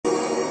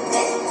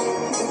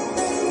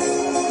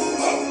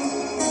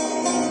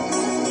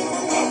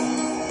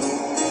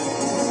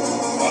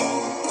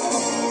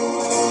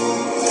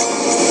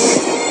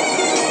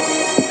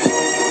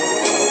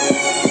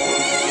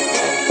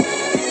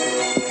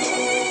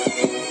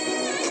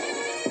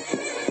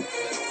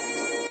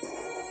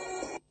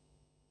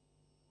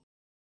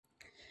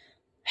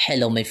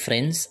Hello my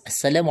friends,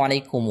 Assalamu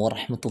alaikum wa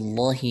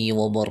rahmatullahi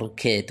wa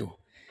barakatuh.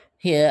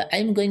 Here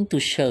I'm going to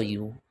show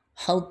you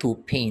how to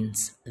paint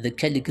the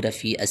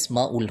calligraphy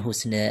Asmaul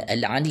Husna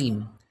Al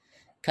Alim.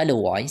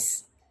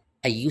 Color-wise,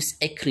 I use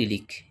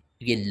acrylic,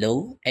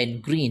 yellow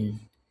and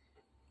green.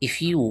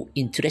 If you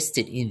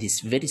interested in this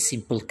very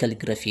simple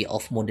calligraphy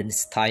of modern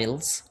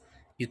styles,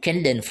 you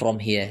can learn from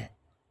here.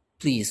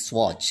 Please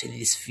watch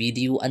this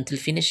video until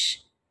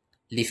finish.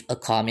 Leave a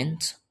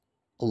comment,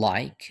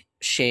 like,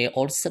 share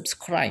or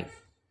subscribe.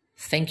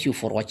 Thank you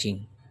for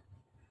watching.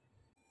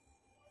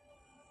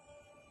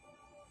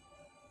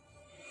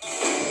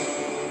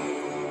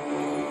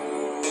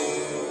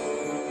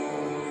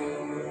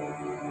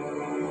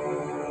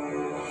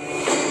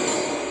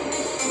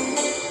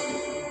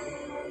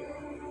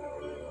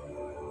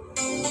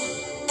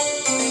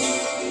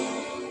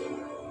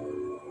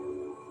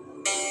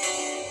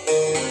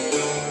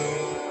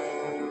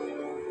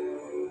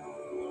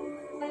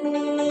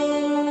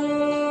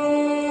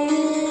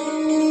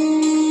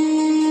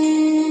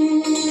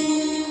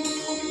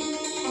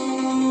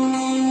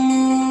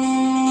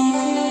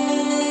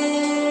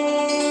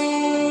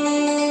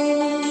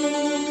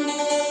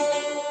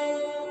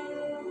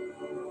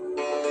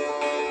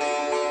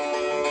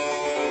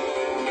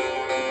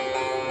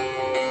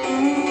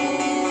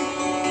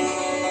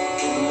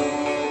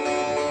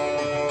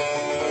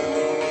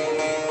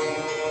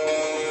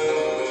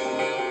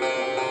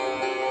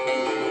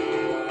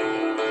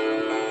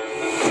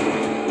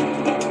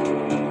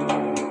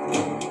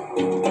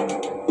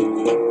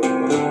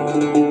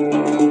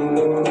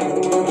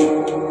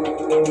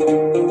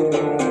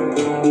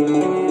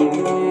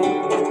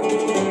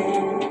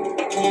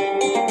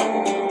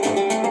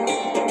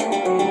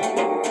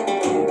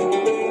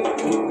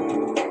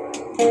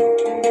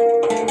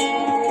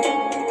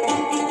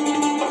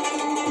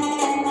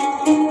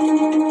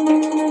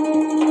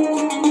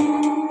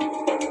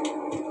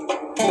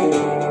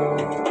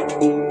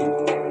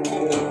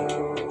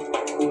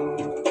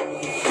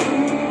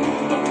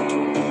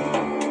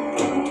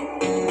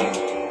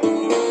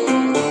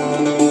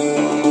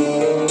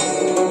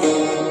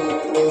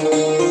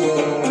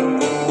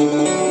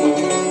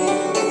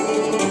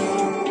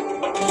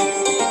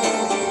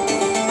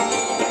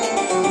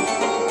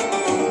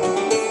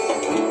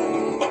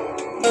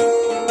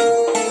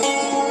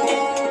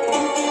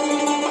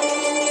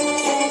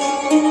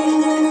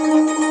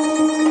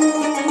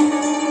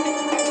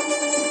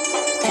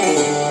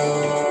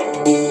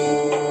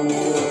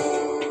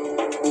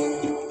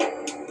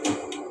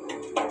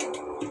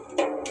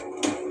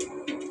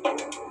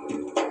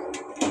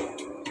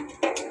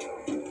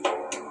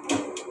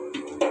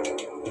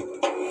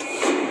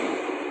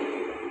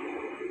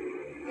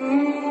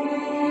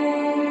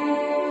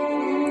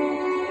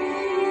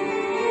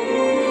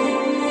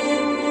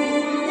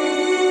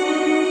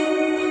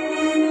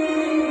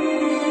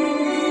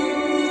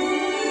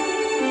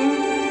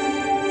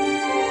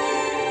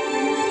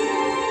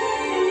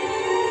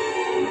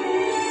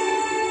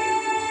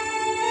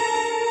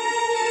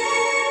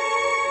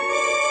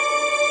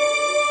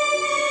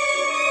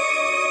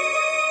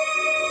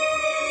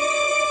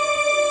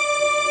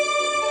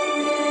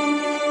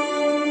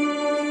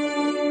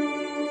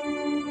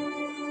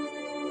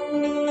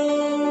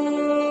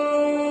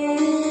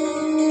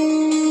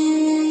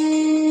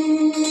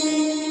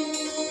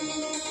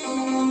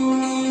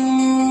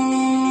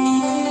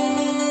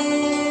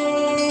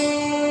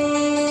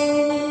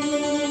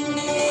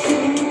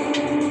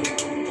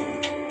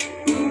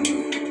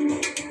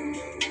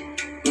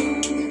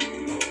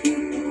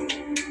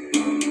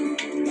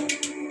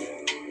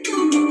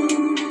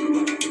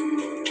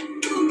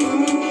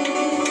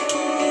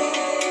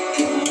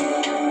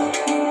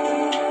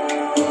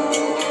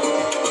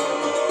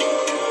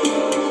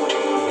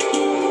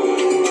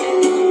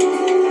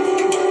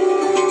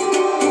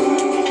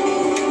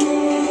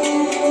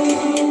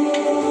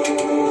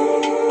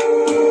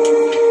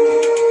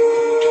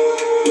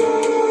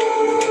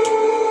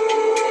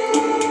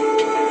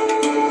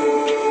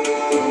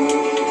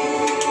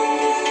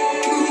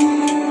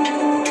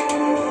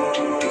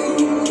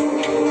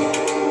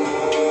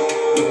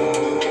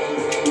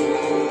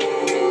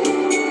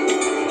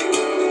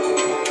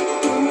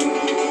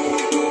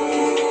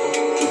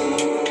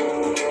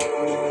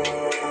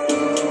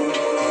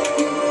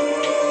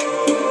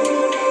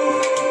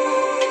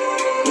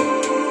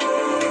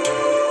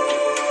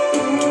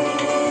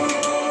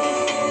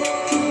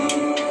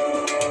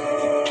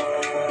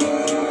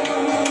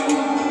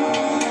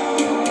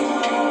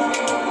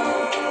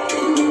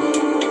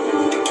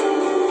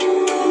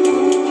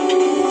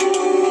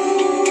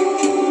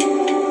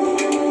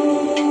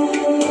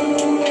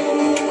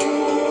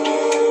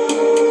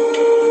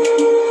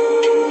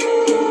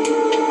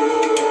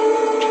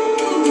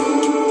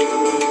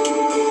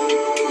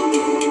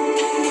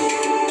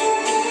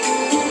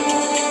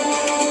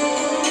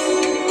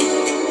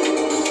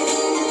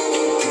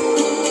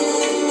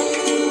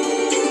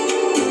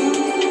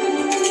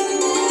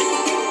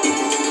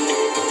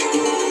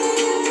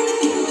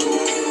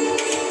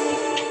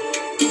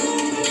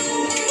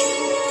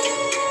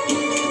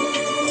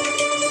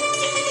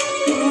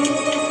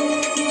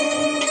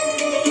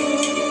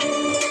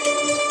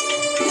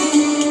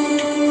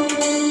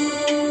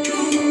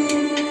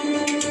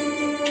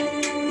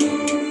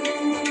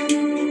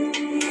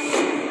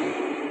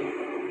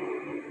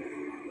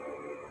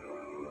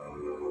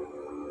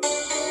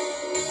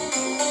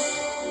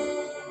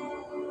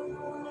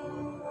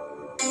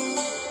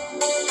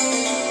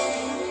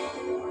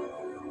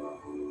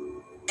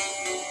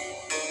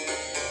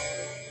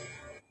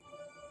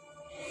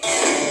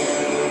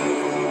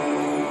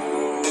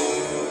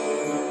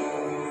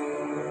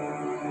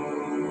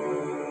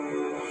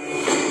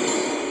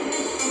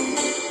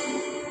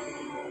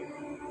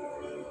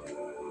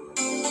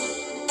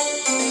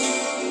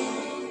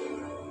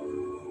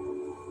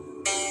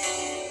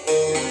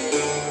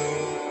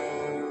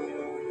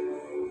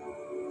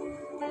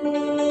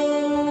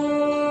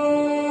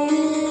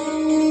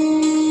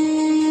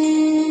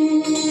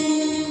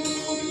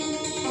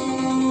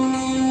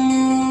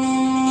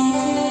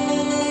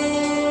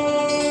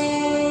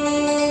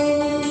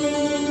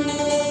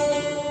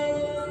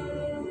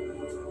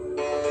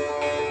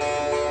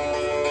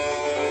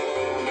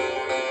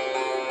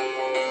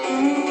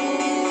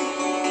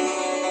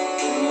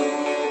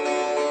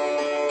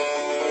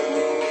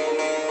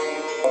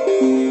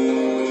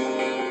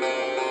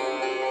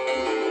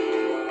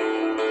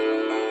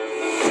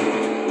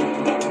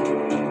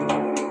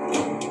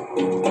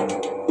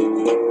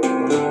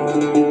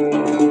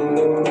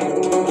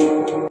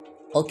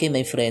 Okay,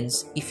 my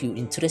friends, if you're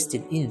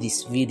interested in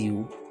this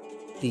video,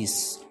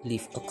 please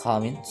leave a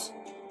comment,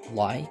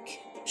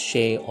 like,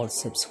 share or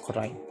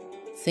subscribe.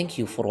 Thank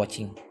you for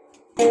watching.